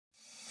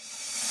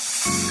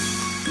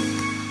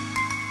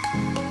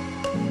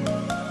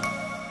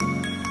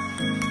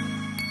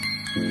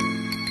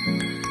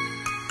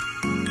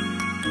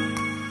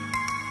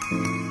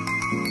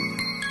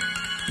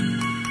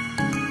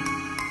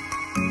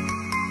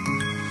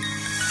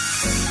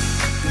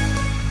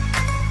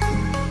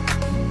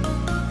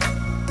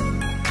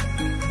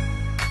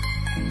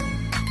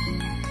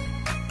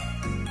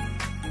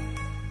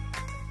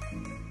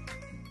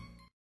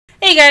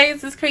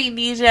guys, it's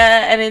Queendija,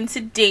 and in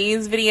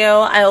today's video,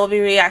 I will be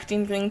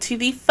reacting to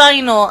the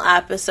final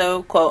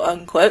episode, quote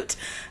unquote,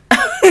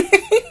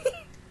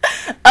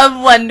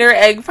 of Wonder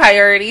Egg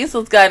Priorities. So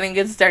let's go ahead and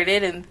get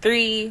started in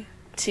 3,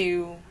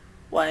 2,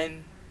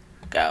 1,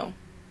 go.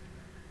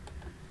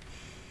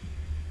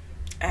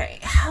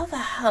 Alright, how the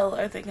hell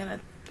are they gonna,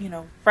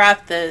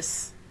 wrap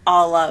this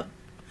all up,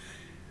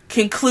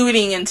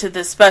 concluding into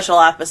this special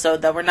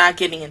episode that we're not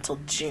getting until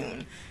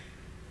June?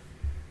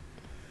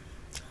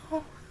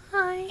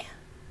 Hi.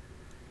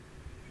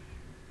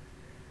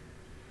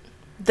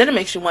 Then it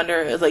makes you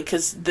wonder, like,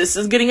 because this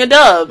is getting a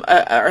dub.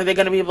 Are they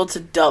going to be able to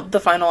dub the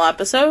final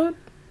episode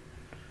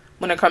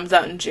when it comes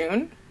out in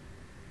June?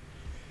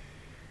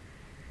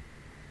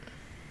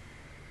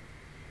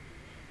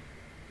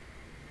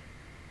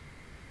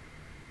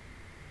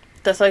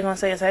 That's all you're going to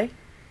say is hey?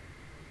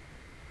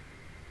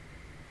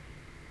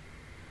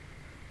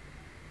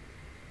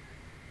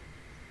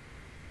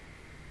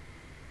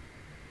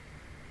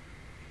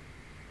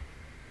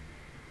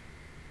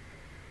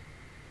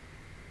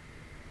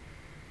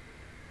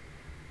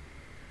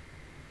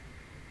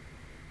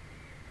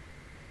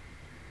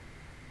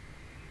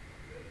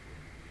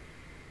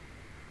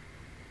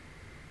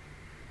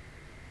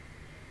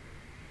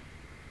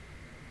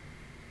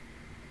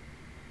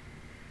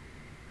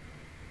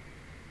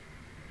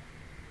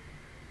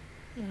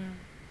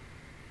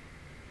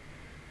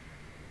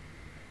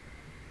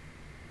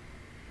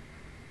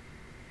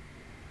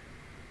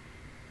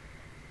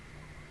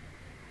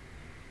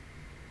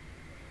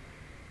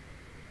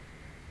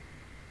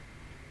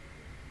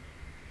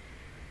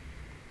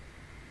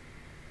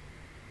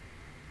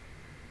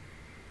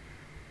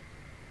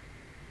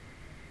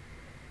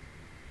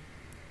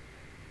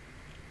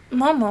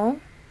 Momo?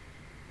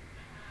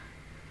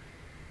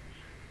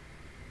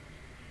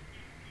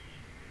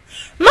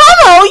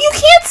 Momo, you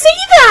can't say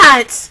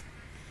that!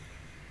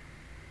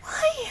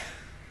 Why?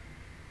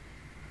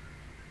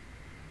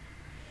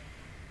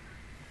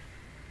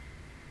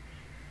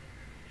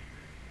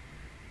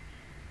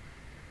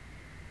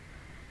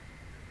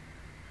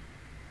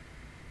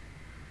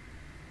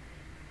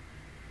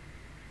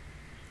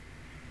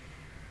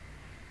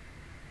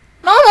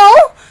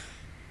 Momo?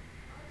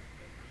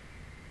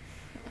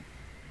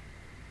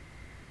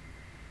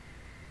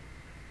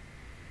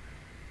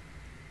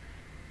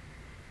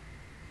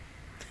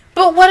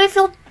 But what if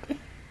he'll...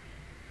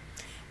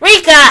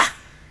 Rika!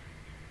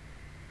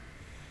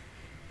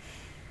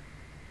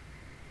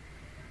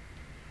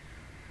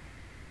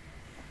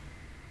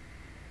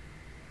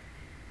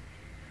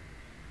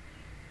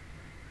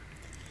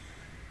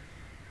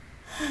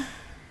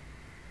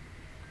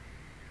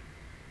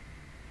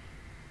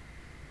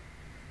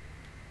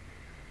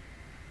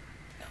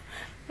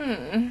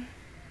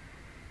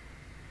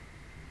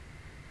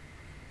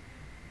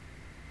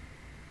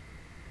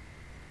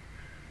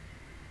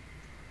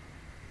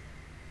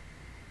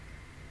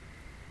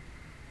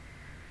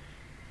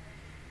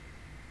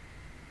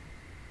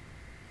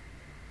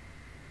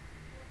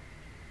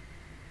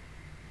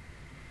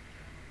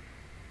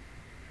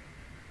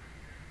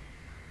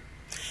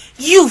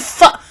 You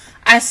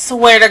I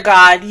swear to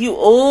God, you...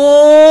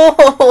 Oh!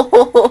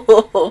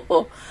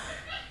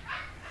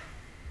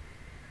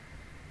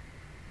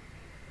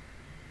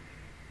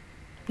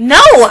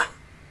 No!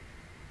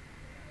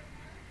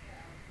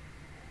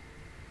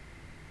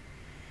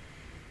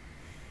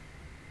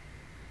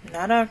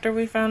 Not after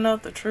we found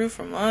out the truth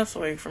from last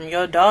week, from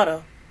your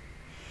daughter.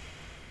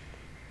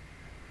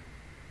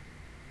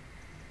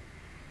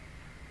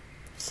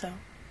 So,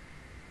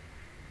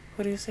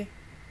 what do you see?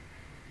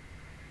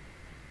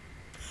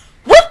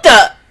 What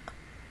the?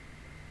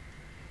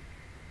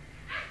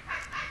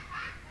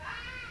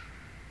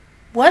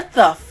 What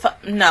the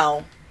fuck?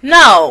 No.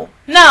 No.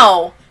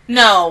 No.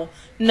 No.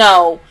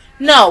 No.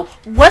 No.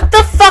 What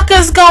the fuck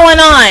is going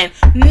on?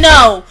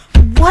 No.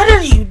 What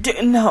are you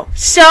doing? No.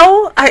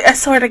 Show? I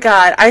swear to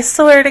God. I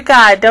swear to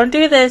God. Don't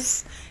do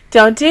this.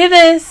 Don't do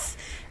this.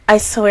 I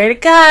swear to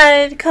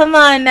God. Come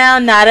on now.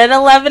 Not at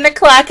 11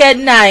 o'clock at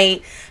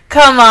night.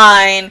 Come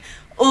on.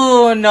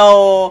 Oh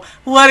no,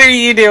 what are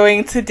you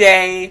doing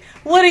today?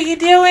 What are you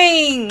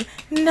doing?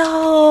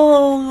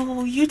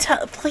 No,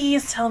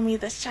 please tell me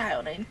this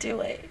child didn't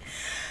do it.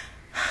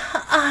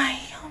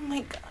 Oh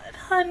my God,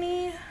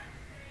 honey.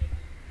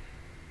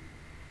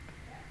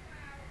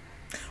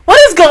 What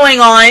is going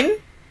on?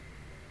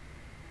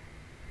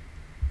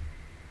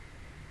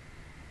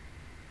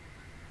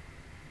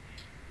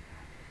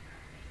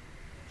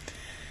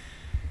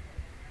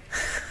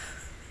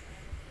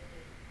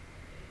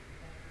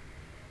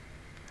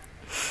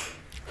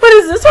 What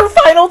is this, her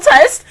final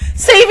test?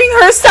 Saving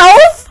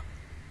herself?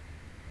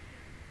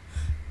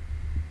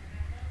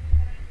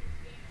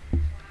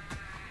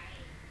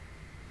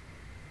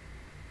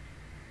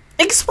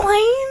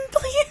 Explain,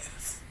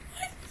 please.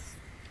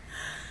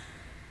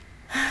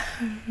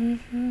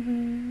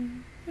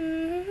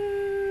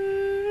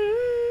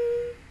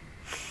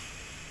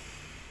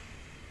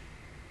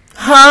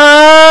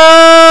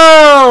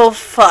 Oh,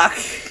 fuck.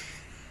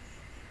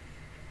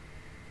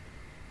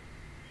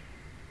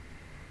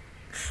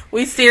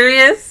 we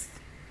serious?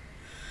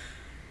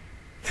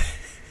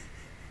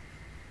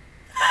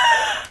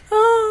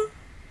 Oh.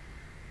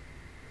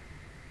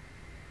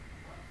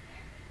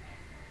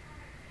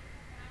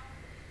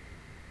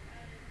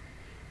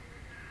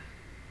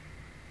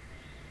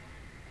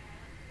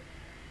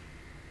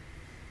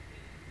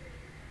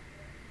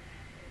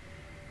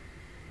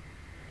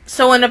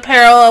 So in a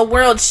parallel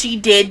world, she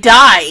did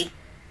die.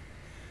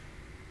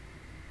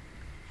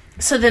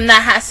 So then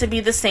that has to be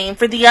the same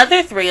for the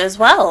other three as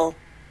well.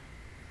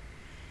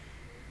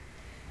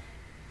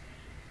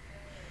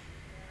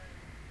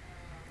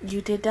 You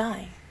did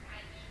die.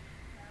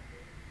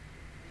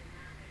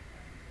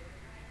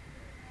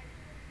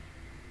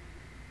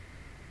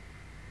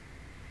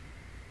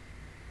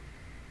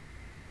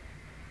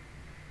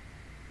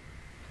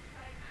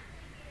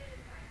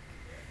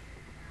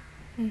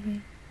 Mm-hmm.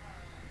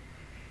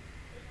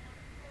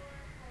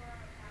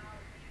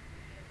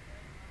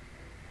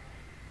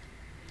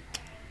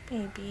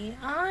 Baby,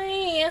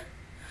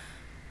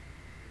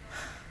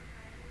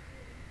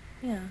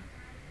 yeah.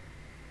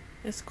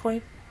 It's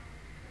quite...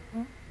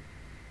 Huh?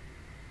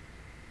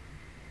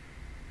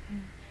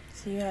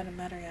 So you hadn't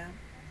met her yet.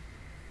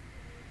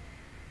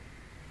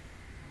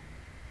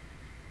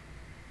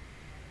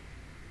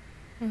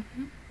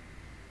 Mm-hmm.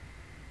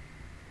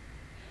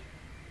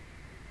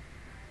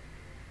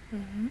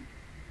 Mm-hmm.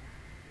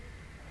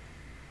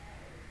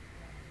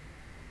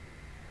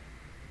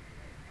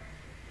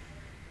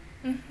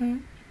 Mm-hmm.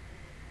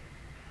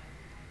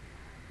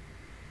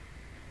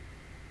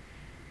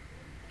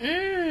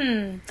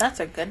 That's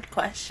a good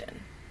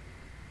question.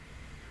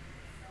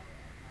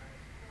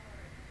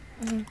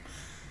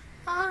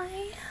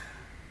 Honey.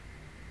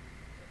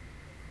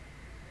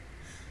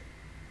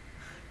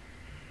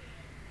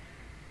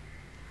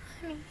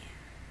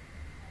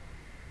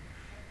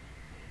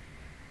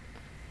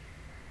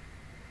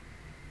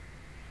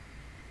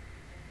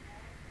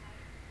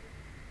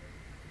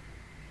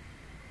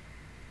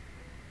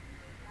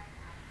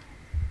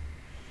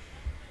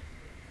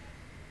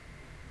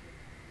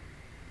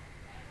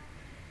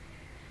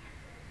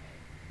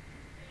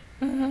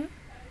 Mm-hmm.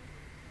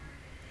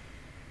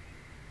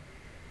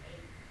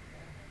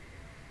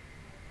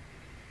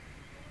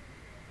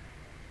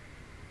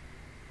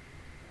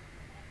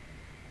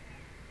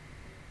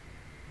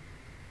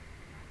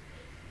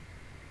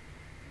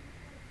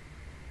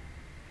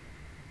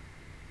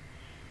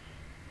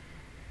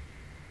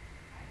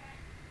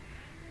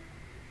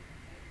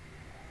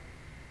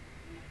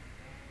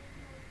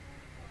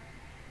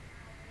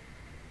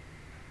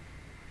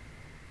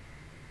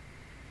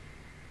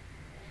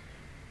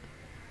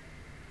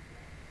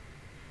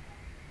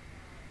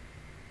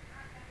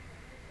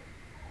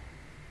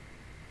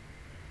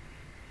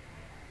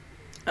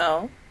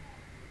 Oh.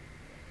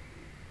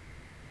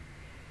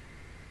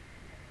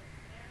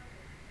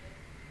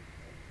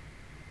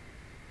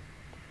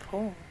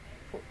 Pull.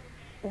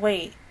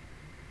 Wait.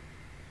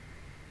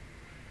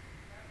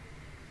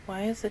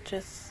 Why is it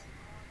just...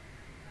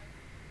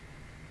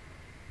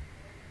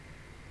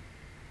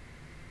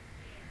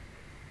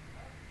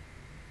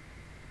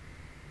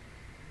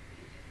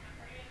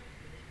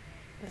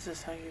 This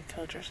is how you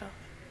killed yourself?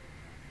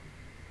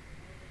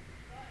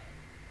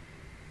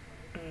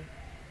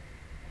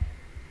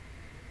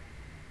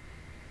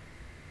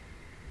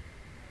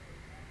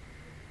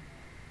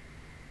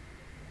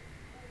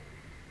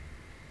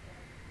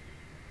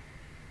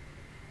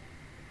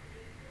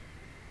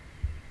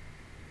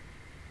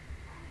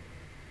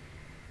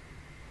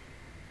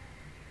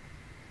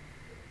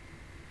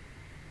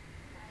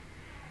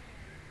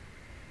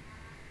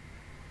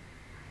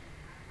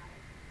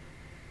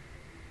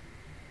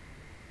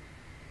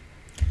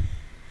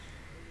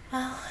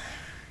 Well,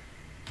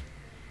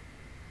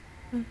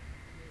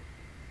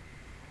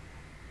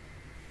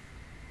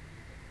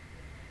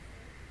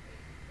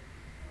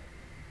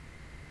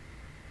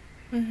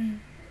 mm-hmm.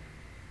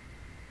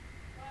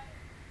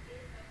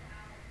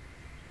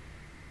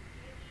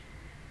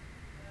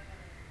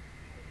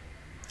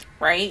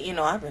 Right? You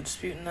know, I've been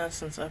disputing that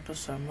since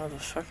episode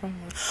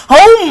motherfucking...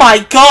 Oh my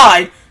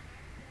god!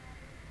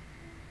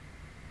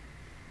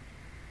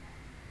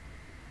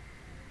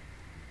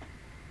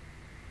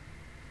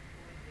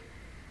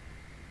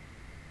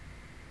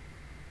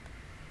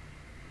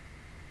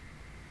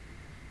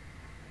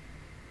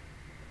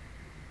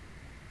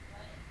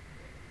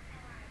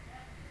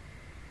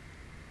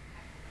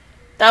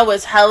 That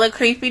was hella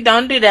creepy.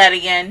 Don't do that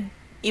again.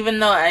 Even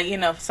though, you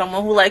know,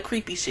 someone who like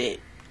creepy shit,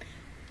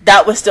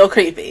 that was still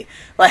creepy.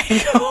 Like,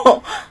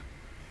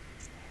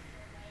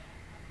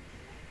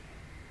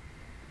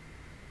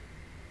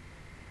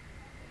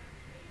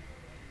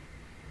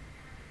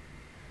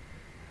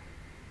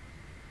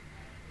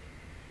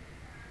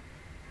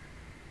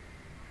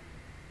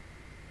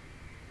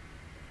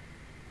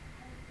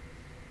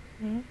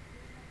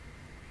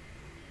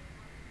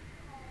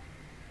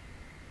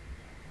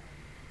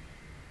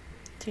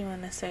 Do you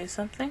want to say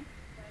something?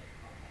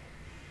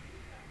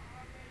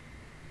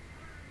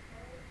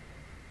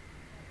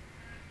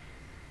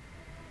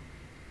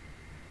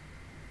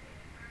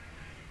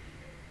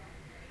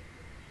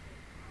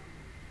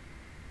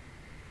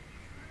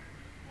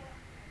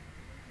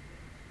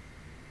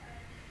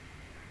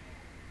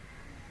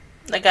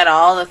 They got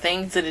all the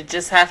things that it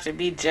just have to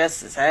be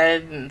just his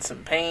head and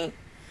some paint.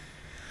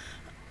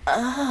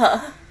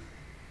 Huh?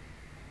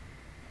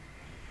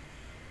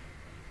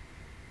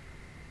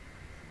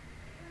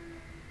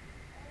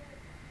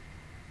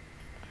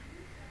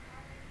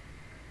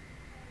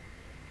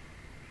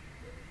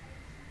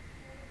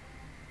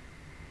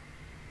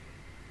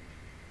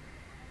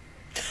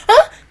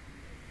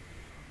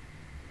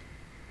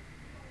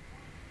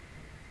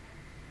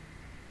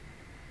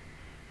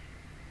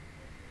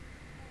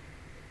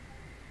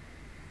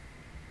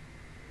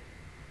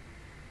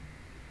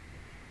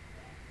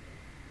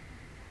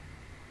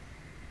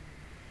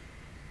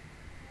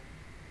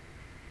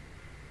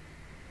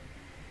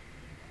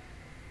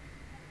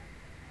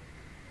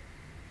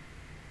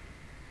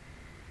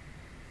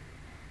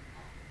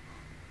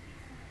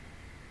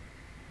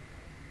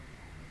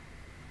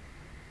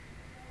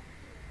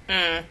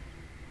 Mm.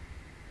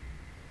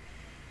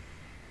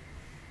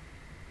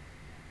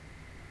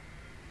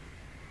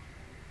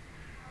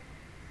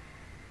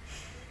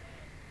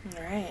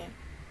 Right.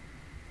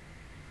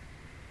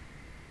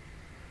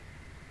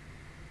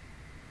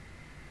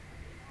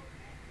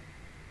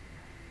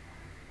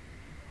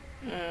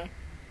 Mm.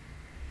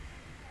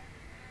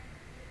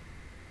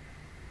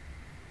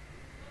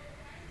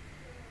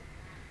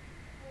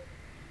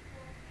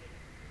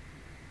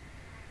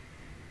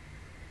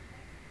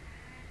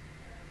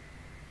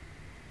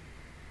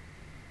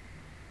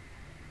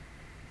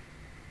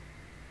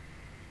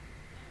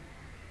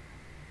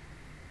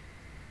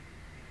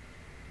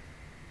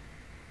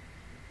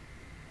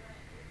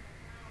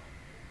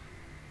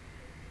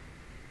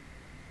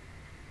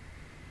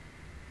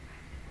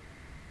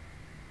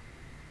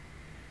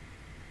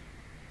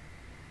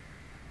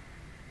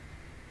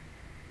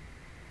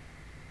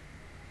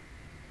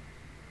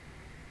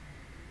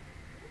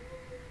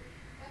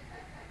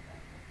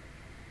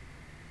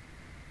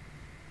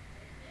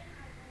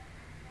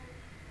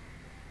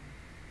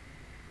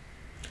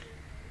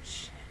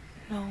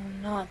 No,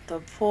 not the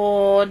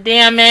pool.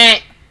 Damn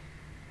it.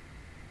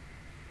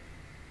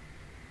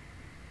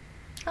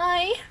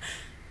 Hi.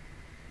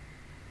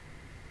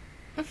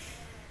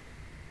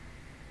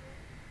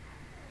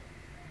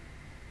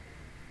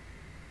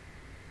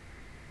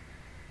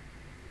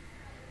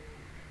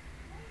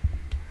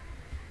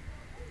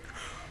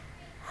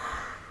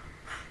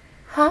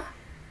 Huh?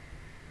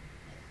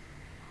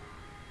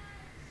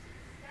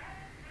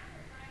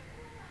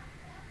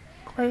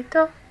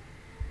 Clayton?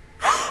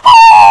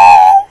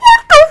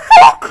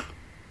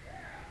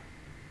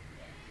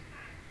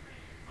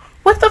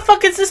 What the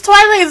fuck is this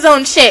Twilight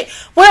Zone shit?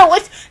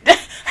 What?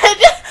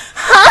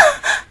 Huh?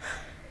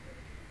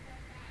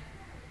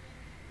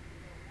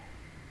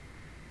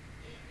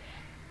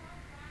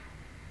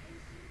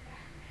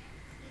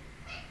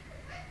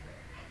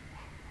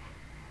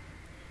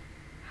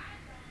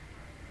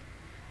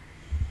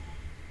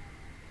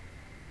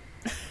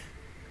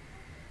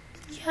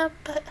 Yeah,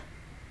 but...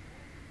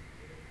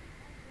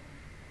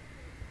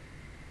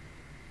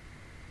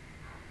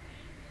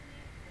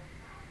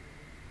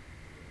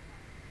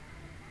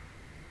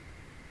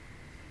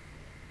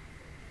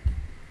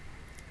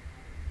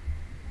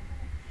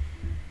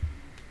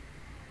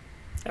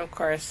 Of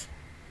course.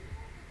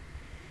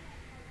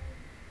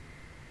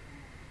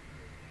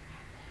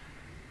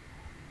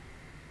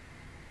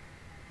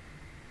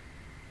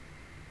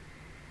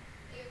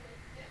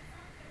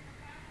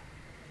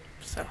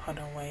 So, hold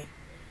on, wait.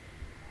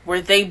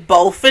 Were they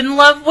both in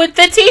love with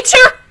the teacher?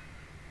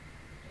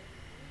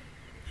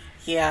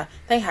 Yeah,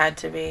 they had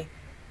to be.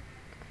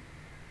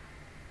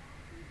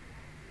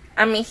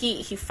 I mean,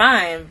 he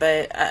fine,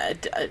 but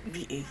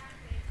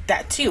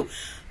that too.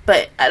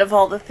 But out of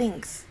all the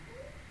things,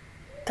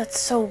 that's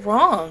so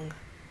wrong.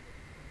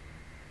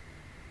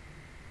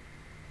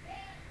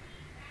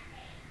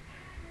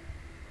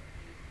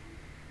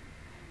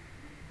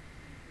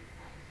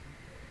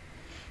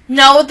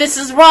 No, this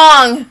is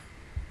wrong.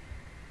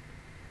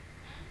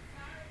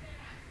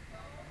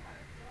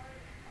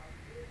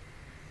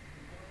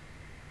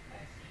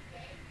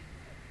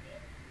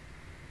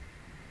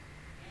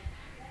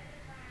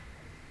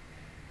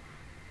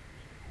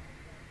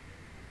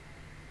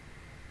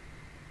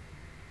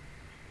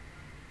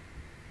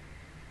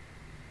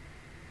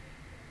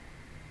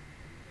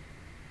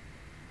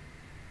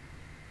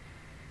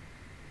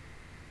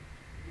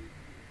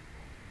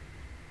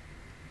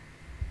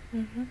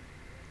 Mm-hmm.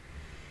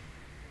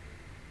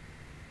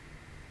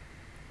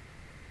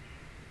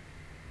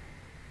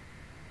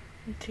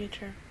 The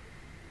teacher.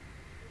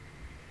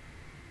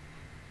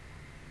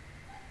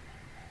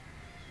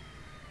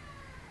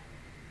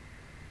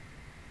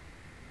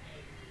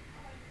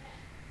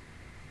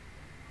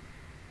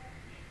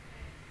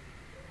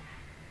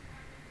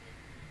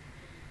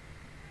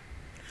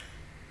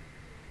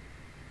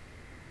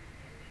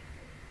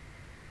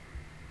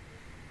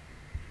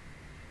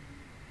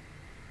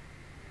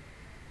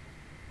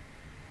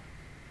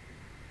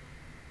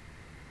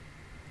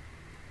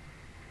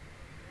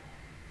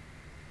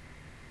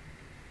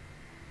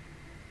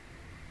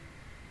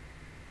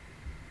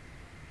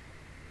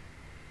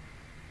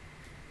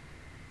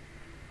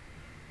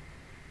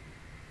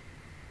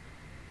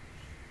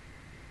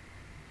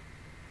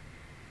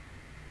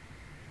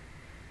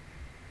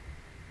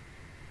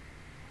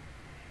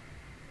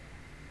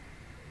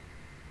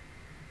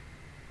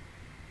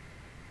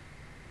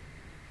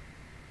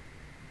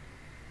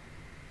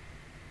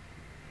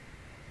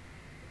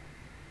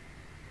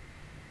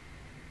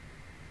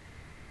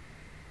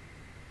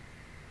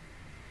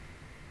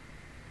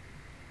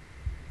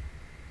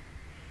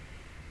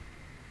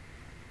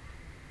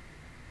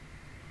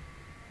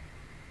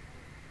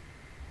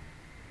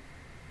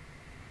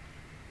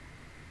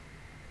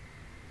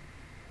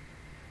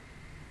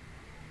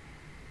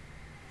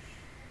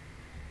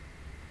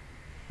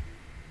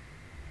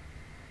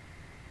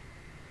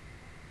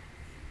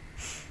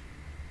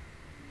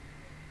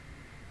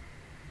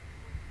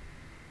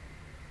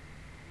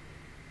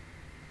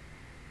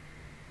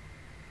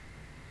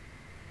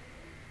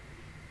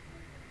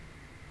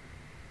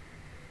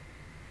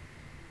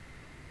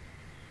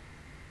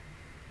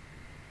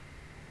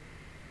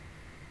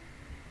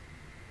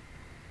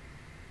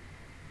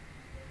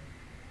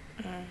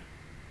 Mm.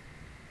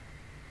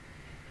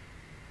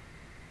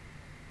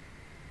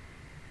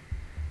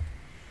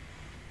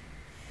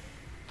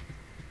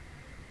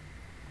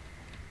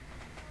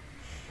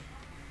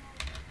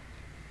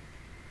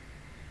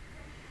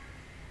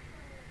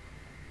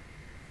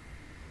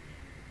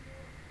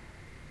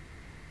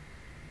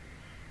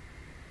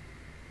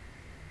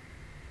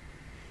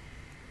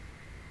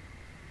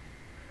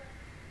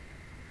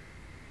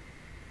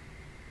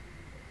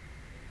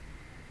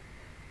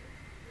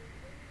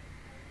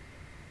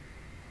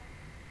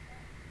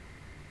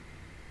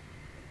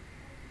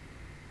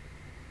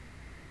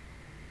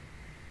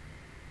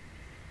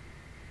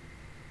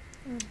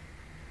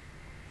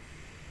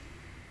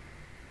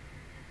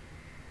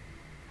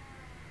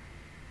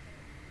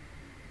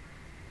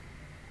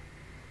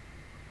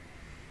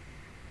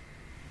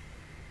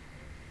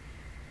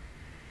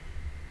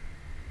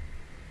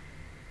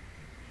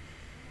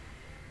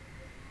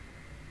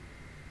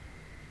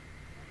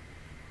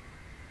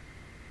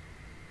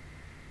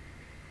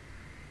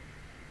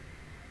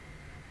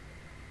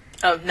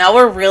 Oh, now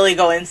we're really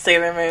going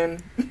Sailor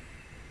Moon.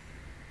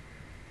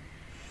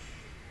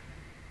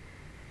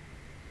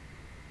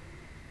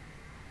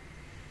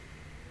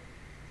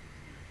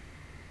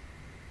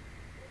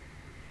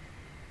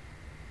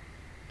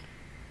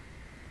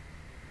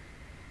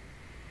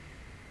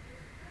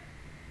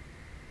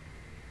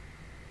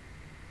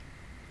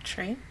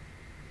 Train?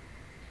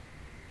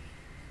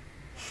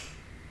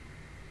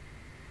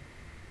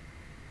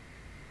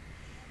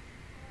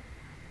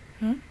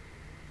 Hmm?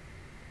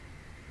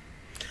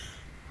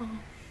 Oh.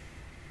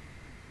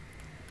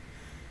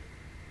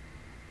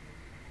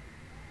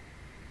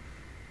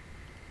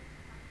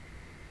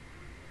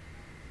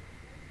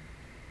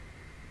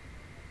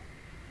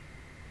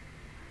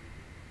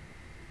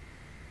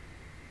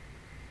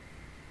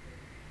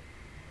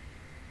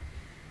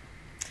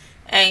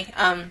 Hey,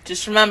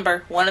 just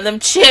remember, one of them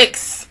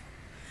chicks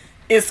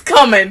is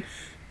coming.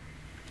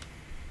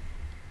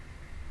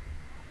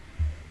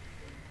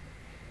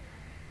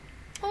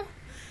 Oh,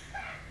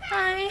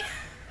 hi.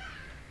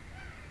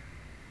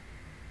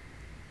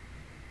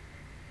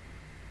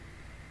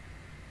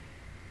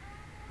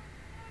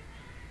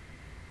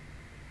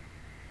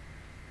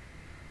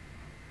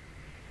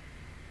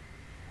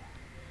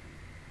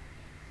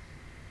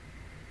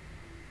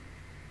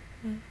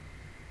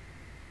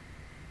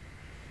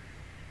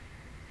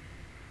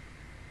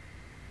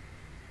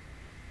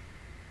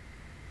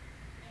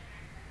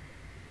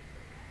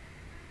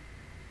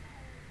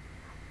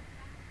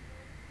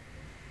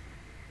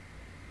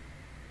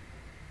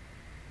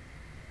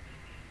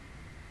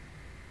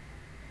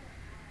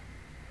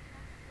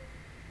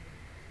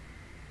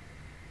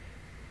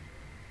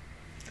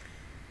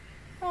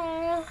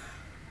 Oh.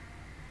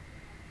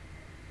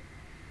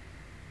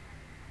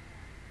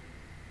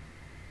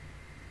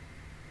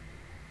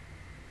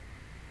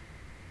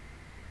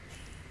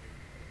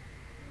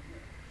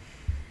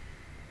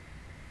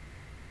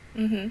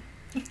 Mhm.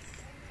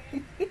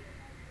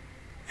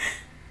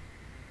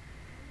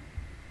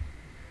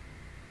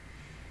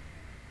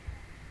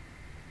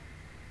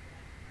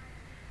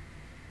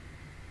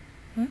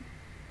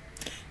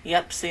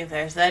 Yep, see,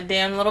 there's that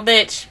damn little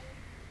bitch.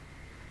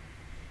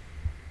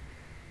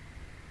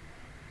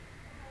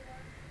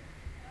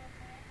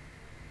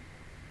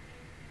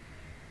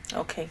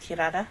 Okay,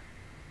 Kirata.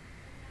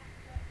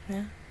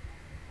 Yeah.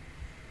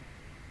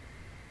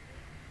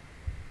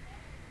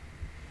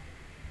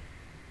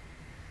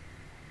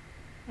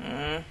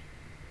 Mm.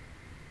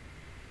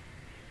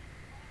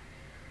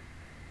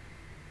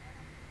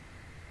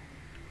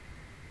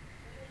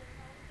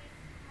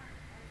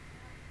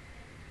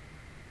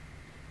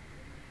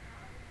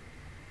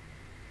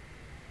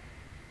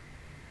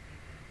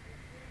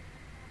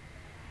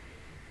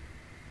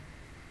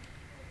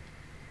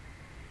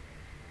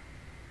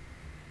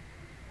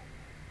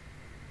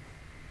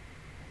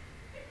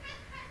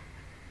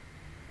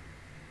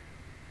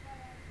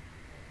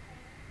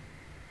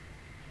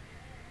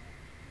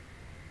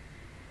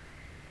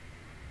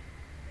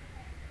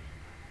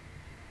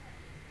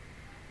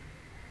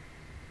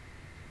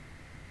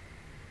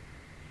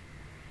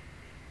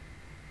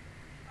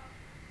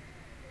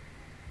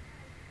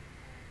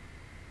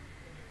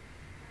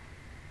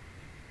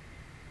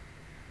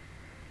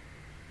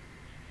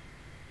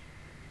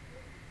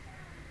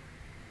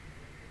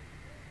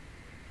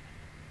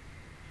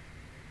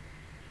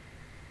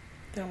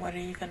 Then what are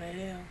you gonna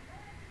do?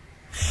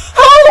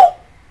 Oh!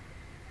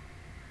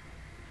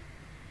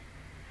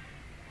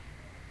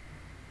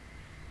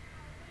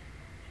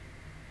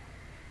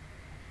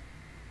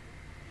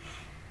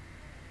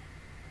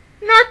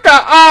 Not the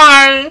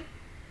eye!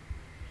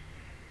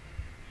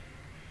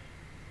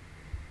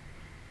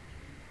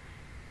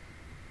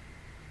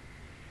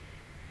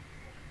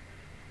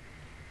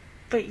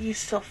 But you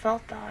still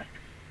felt that.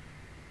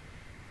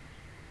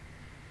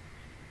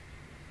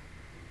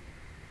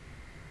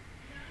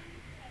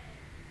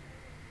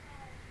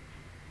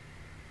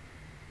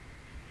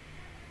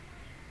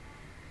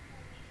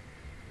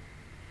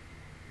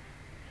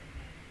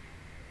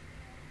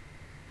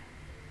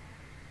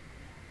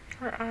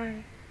 Her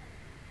eye.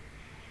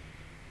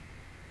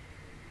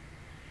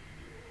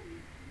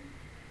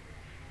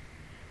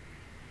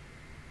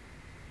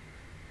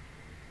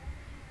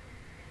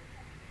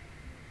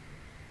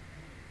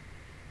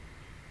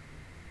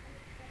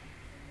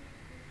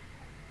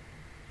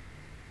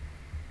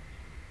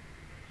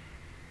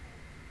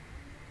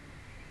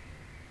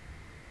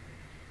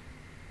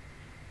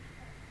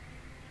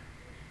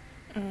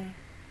 Mm.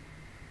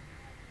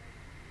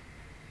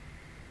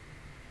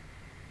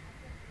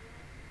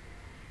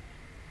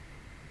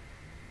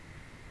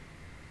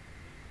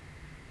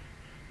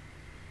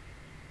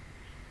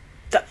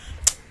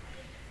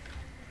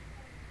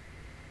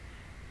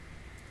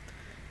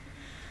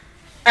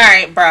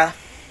 Alright, bruh.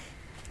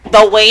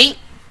 The wait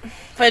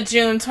for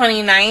June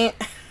 29th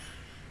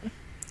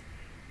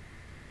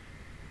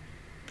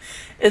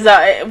is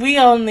we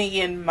only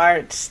in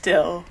March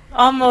still.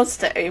 Almost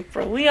to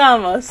April. We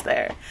almost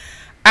there.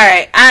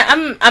 Alright,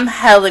 I'm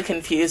hella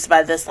confused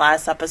by this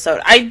last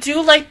episode. I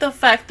do like the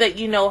fact that,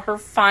 you know, her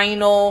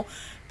final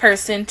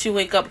person to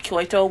wake up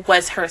Kyoto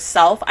was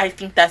herself. I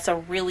think that's a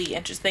really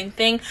interesting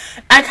thing.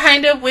 I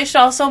kind of wish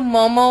also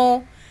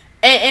Momo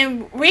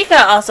and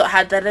Rika also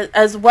had that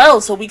as well,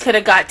 so we could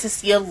have got to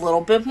see a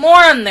little bit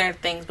more on their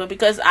things. But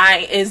because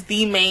Ai is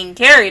the main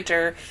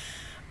character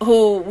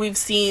who we've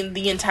seen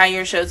the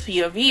entire show's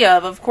POV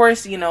of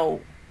course, you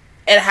know,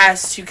 it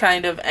has to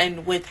kind of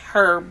end with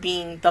her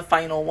being the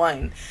final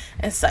one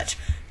and such.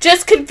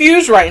 Just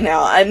confused right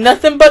now. I'm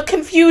nothing but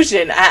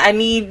confusion. I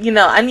need, you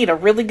know, I need a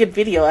really good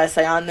video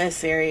essay on this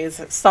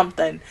series.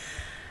 Something.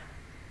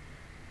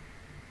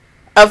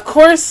 Of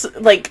course,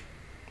 like,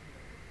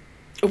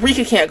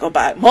 Rika can't go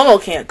back.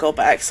 Momo can't go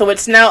back. So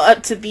it's now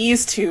up to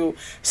these two.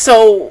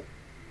 So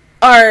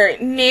are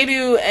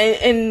Neru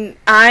and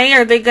I,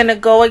 are they gonna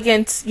go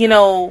against, you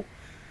know,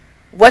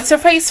 what's her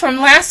face from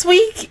last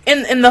week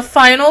in the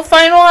final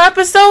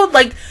episode?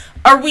 Like,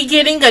 are we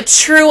getting a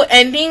true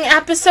ending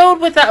episode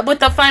with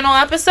the final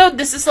episode?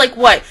 This is like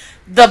what?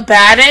 The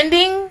bad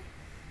ending?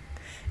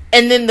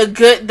 And then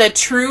the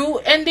true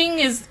ending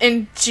is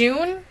in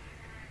June?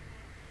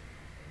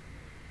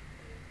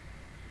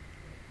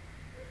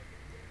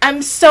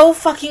 I'm so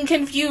fucking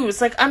confused.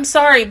 Like, I'm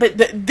sorry, but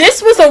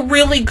this was a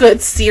really good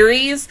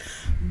series.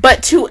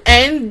 But to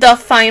end the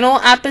final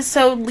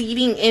episode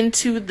leading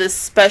into the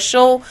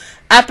special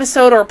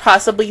episode or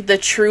possibly the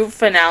true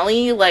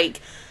finale,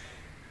 like,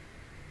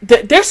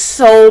 there's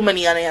so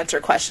many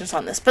unanswered questions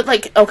on this. But,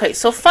 like, okay,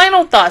 so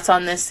final thoughts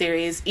on this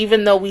series,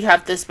 even though we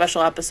have this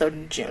special episode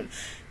in June.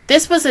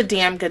 This was a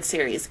damn good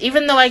series.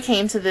 Even though I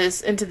came into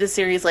this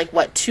series, like,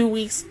 what, 2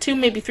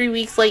 maybe 3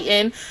 weeks late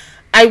in,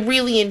 I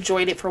really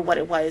enjoyed it for what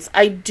it was.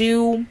 I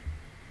do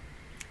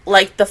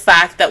like the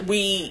fact that we,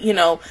 you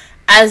know,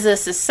 as a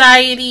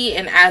society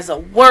and as a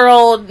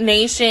world,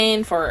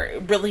 nation,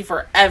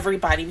 for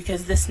everybody,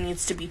 because this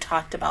needs to be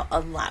talked about a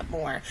lot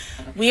more.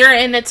 We are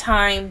in a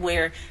time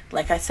where,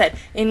 like I said,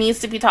 it needs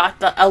to be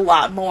talked a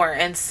lot more.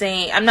 And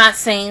I'm not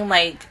saying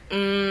like,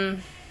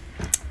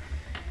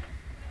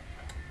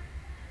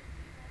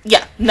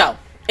 yeah, no.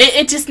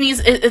 It just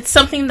needs, it's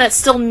something that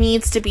still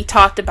needs to be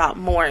talked about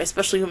more,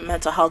 especially with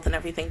mental health and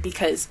everything,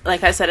 because,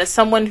 like I said, as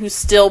someone who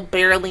still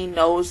barely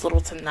knows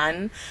little to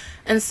none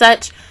and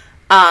such,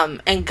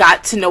 and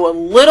got to know a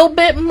little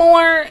bit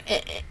more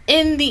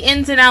in the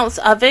ins and outs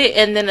of it,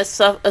 and then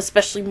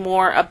especially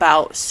more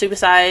about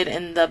suicide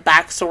and the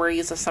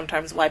backstories of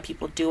sometimes why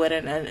people do it,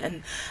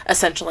 and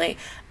essentially,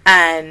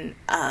 and,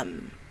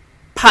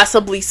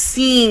 possibly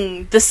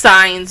seeing the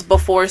signs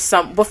before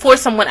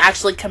someone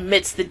actually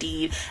commits the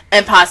deed,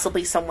 and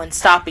possibly someone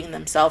stopping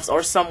themselves,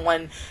 or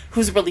someone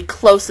who's really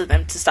close to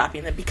them to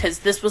stopping them, because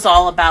this was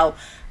all about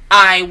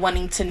I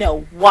wanting to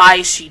know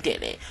why she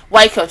did it,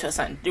 why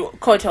Koto-chan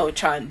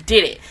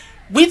did it.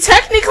 We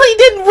technically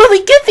didn't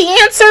really get the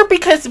answer,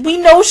 because we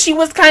know she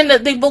was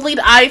they bullied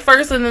I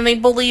first, and then they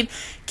bullied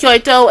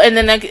Kyoto, and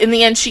then in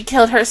the end she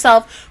killed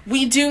herself.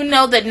 We do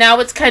know that now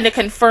it's kind of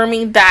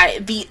confirming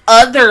that the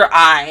other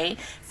I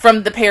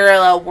from the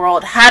parallel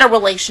world had a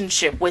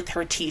relationship with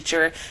her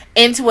teacher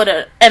into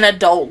an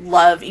adult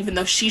love, even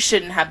though she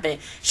shouldn't have been.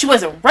 She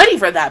wasn't ready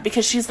for that,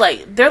 because she's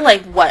like, they're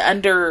like, what,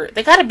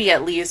 they gotta be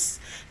at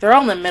least, they're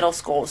all in middle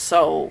school,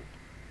 so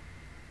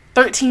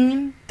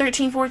 13,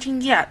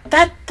 14, yeah,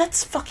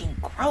 that's fucking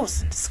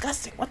gross and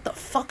disgusting. What the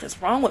fuck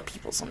is wrong with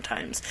people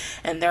sometimes?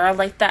 And there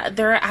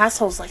are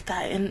assholes like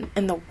that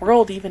in the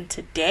world even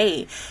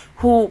today,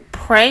 who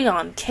prey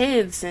on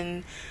kids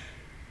and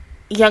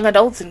young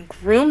adults and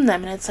groom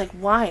them, and it's like,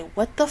 why?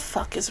 What the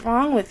fuck is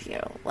wrong with you?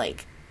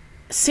 Like,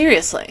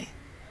 seriously.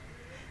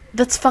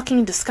 That's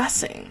fucking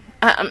disgusting.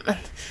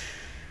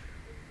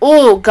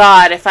 Oh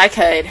god, if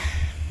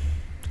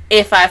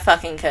I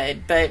fucking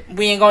could, but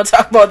we ain't gonna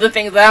talk about the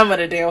things that I'm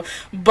gonna do.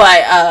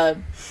 But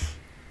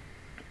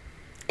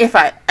if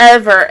I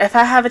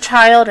have a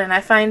child and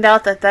I find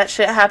out that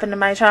shit happened to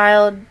my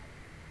child,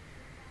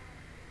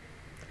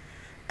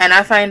 and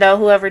I find out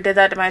whoever did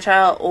that to my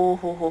child,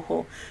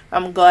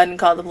 I'm gonna go ahead and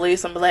call the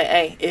police and be like,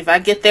 hey, if I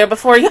get there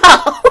before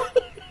y'all,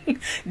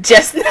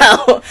 just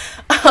know.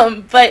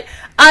 But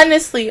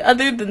honestly,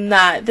 other than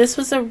that, this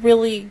was a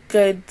really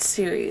good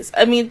series.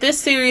 I mean, this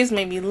series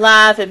made me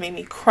laugh, it made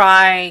me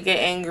cry, get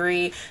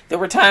angry. There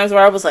were times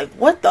where I was like,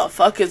 what the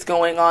fuck is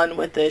going on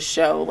with this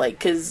show? Like,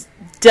 cause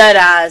dead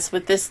ass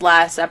with this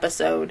last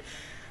episode,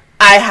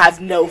 I have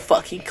no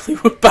fucking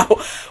clue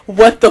about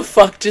what the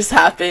fuck just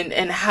happened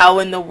and how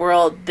in the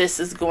world this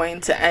is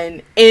going to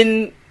end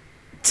in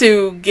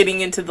to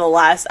getting into the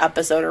last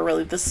episode, or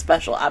really the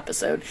special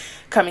episode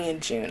coming in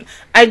June.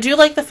 I do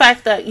like the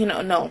fact that, you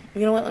know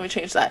what, let me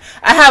change that.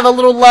 I have a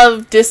little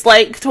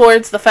love-dislike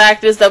towards the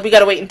fact is that we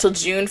gotta wait until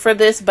June for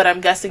this, but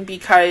I'm guessing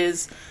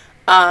because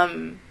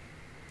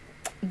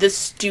the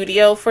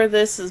studio for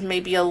this is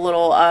maybe a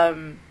little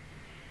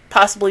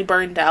possibly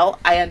burned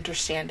out. I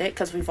understand it,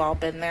 because we've all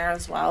been there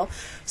as well.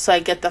 So I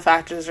get the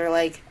factors are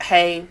like,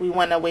 hey, we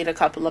want to wait a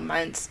couple of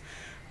months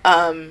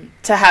to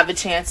have a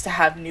chance to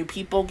have new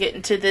people get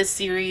into this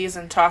series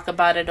and talk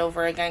about it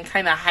over again,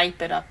 kind of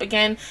hype it up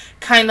again.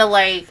 Kind of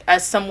like,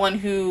 as someone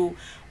who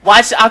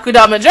watched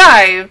Akudama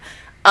Drive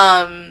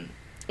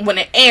when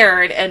it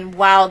aired, and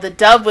while the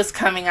dub was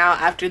coming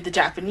out after the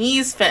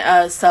Japanese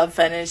sub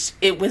finished,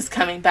 it was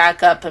coming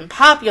back up and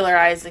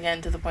popularized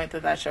again to the point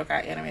that show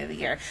got Anime of the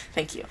Year.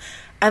 Thank you.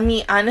 I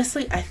mean,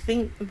 honestly, I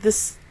think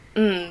this...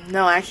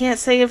 no, I can't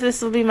say if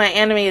this will be my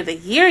Anime of the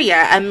Year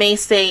yet. I may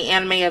say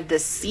Anime of the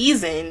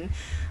Season,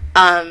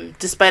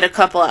 despite a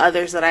couple of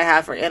others that I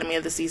have for Anime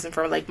of the Season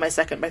for like my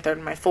second, my third,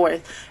 and my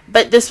fourth.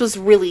 But this was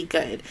really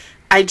good.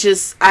 I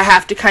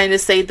have to kind of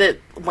say that,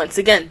 once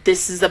again,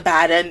 this is a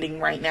bad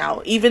ending right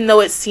now. Even though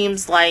it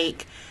seems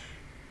like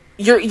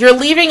you're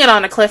leaving it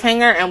on a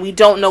cliffhanger and we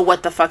don't know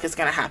what the fuck is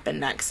going to happen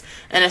next.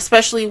 And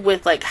especially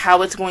with like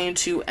how it's going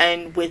to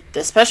end with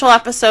the special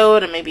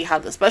episode, and maybe how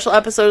the special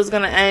episode is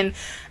going to end.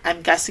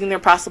 I'm guessing they're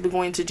possibly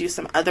going to do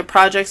some other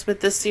projects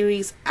with this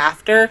series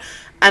after.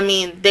 I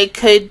mean, they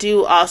could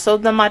do also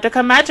the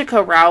Madoka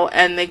Magica route,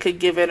 and they could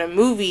give it a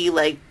movie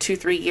like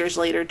 2-3 years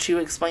later to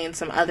explain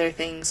some other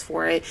things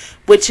for it,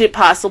 which it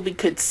possibly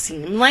could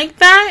seem like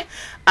that.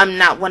 I'm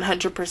not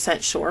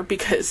 100% sure,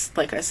 because,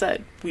 like I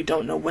said, we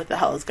don't know what the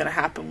hell is going to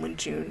happen when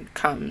June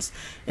comes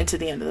into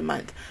the end of the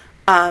month.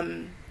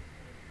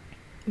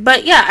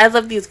 But yeah, I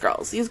love these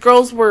girls. These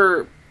girls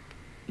were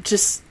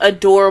just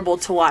adorable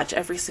to watch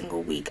every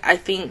single week. I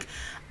think,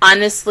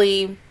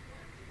 honestly,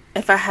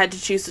 if I had to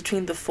choose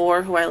between the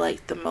four who I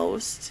liked the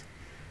most,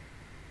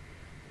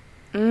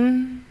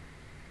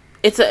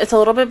 it's a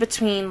little bit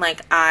between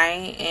like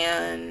I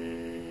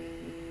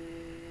and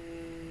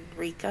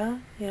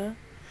Rika. Yeah,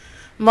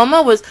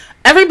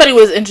 everybody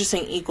was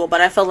interesting equal,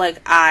 but I felt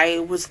like I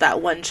was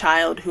that one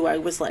child who I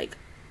was like,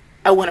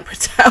 I want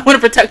to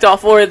protect all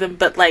four of them,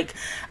 but like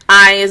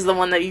I is the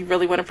one that you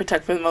really want to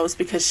protect for the most,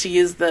 because she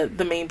is the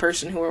main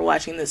person who we're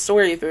watching this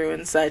story through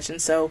and such.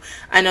 And so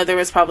I know there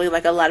was probably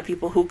like a lot of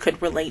people who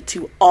could relate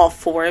to all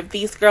four of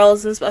these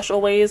girls in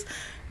special ways.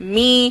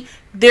 Me,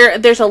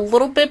 there's a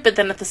little bit, but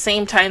then at the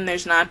same time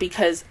there's not,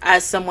 because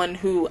as someone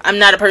who, I'm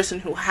not a person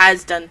who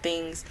has done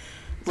things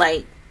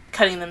like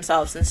cutting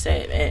themselves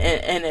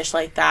and ish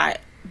like that,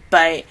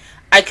 but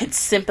I could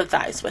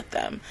sympathize with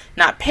them.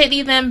 Not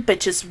pity them, but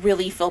just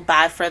really feel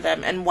bad for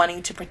them and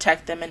wanting to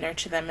protect them and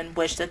nurture them, and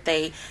wish that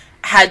they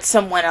had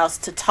someone else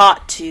to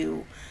talk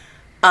to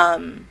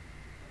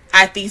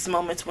at these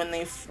moments when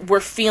they were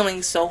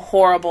feeling so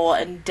horrible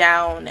and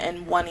down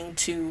and wanting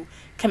to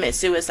commit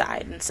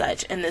suicide and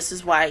such. And this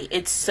is why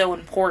it's so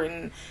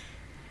important,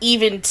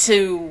 even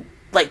to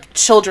like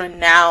children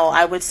now,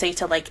 I would say,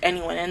 to like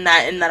anyone, and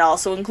that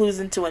also includes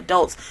into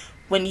adults.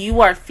 When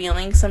you are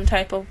feeling some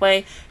type of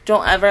way,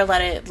 don't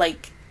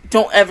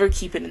ever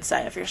keep it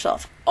inside of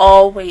yourself.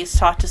 Always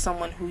talk to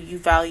someone who you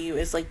value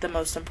is like the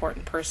most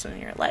important person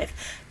in your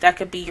life. That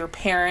could be your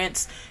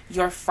parents,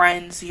 your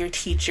friends, your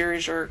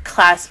teachers, your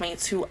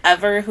classmates,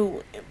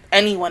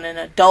 anyone, an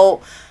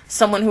adult,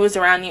 someone who is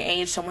around your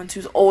age, someone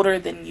who's older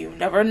than you.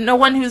 No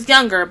one who's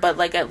younger, but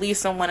like at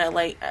least someone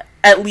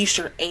at least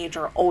your age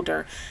or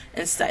older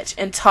and such.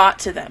 And talk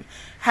to them.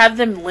 Have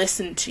them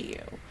listen to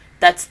you.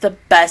 That's the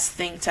best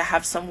thing, to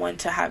have someone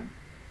to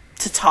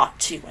talk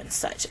to and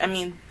such. I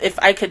mean, if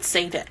I could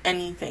say to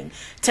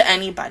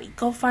anybody,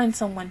 go find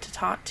someone to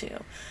talk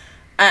to.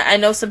 I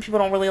know some people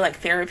don't really like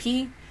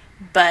therapy,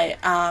 but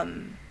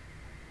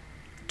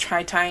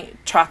try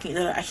talking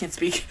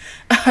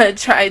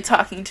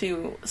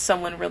to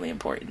someone really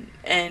important.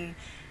 And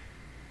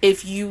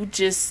if you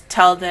just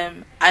tell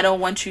them, I don't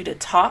want you to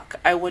talk,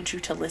 I want you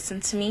to listen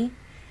to me,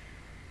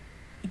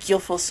 you'll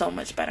feel so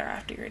much better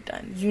after you're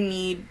done. You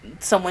need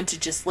someone to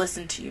just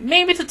listen to you.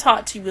 Maybe to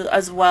talk to you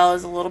as well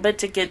as a little bit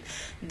to get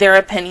their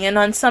opinion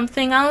on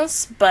something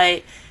else.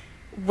 But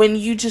when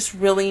you just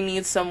really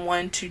need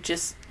someone to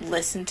just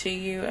listen to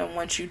you and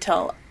once you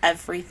tell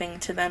everything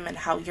to them and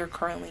how you're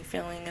currently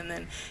feeling, and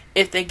then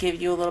if they give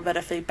you a little bit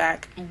of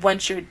feedback,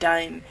 once you're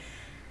done,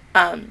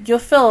 you'll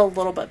feel a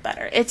little bit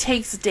better. It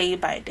takes day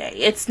by day.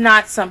 It's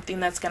not something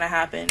that's going to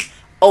happen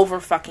over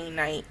fucking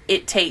night.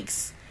 It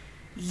takes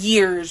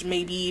years,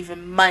 maybe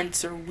even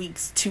months or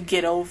weeks to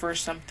get over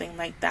something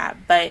like that.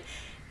 But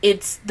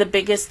it's the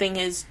biggest thing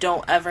is,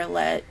 don't ever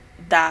let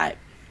that,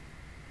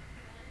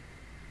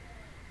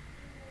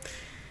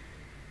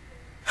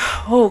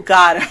 oh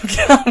God,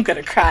 I'm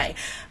gonna cry.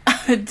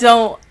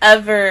 Don't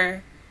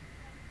ever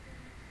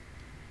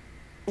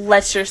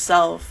let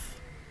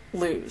yourself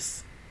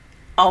lose.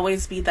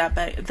 Always be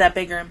that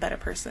bigger and better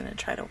person and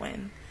try to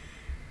win.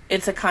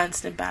 it's a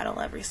constant battle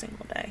every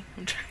single day.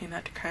 I'm trying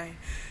not to cry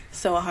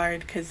so hard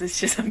because it's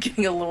just, I'm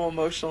getting a little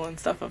emotional and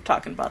stuff of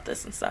talking about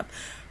this and stuff.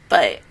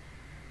 But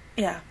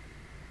yeah,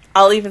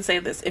 I'll even say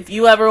this: if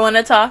you ever want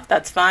to talk,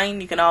 that's fine.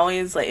 You can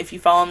always, like, if you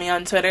follow me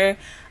on Twitter,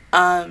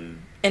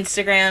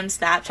 Instagram,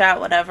 Snapchat,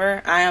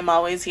 whatever, I am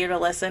always here to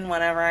listen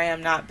whenever I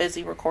am not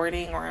busy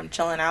recording or I'm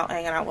chilling out,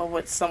 hanging out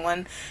with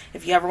someone.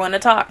 If you ever want to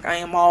talk, I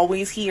am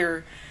always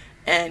here.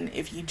 And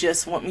if you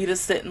just want me to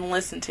sit and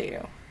listen to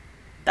you,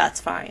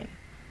 that's fine.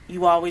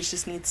 You always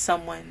just need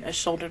someone, a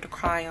shoulder to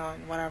cry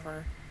on,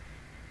 whatever.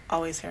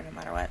 Always here no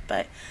matter what.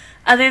 But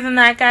other than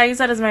that, guys,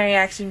 that is my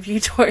reaction view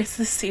towards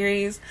the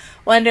series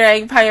Wonder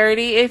Egg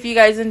Priority. If you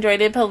guys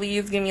enjoyed it,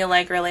 please give me a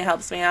like. Really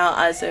helps me out.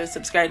 Also,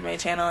 subscribe to my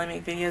channel. I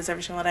make videos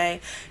every single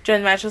day. Join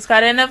the Match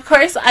Squad. And of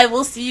course, I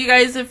will see you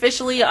guys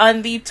officially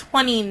on the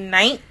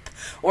 29th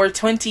or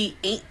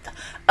 28th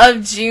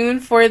of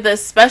June for the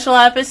special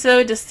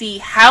episode to see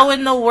how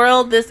in the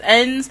world this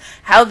ends,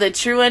 how the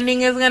true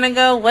ending is gonna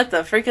go, what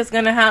the freak is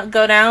gonna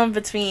go down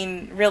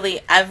between really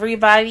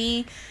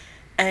everybody,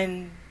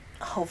 and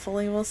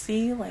hopefully we'll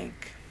see,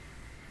 like,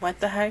 what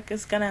the heck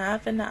is gonna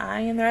happen to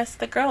I and the rest of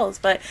the girls.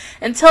 But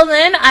until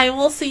then, I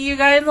will see you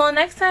guys all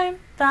next time.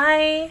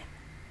 Bye!